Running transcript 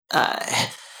I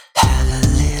had a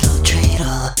little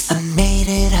dreidel, I made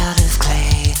it out of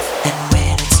clay. And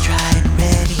when it's dry and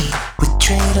ready, with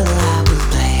dreidel I will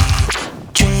play.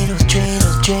 Dreidel,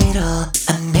 dreidel, dreidel,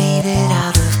 I made it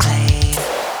out of clay.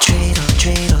 Dreidel,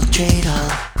 dreidel, dreidel,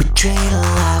 with dreidel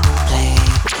I will play.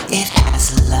 It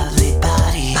has a lovely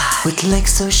body, with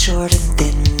legs so short and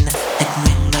thin. And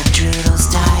when my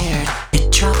dreidel's tired,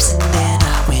 it drops and then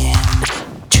I win.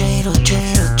 Dreidel,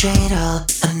 dreidel, dreidel,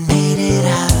 I made it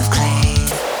out of clay.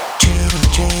 Dreidel,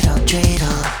 dreidel,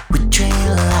 dreidel, with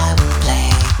dreidel I will play.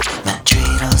 My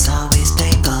dreidel's always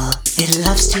playful, it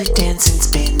loves to dance and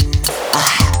spin. A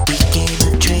happy game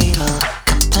of dreidel,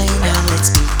 come play now, let's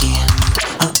begin.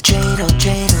 Oh dreidel,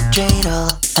 dreidel, dreidel,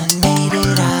 I made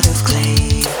it out of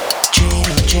clay.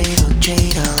 Dreidel, dreidel,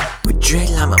 dreidel, with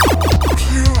dreidel I'ma play.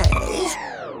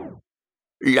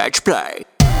 Let's play.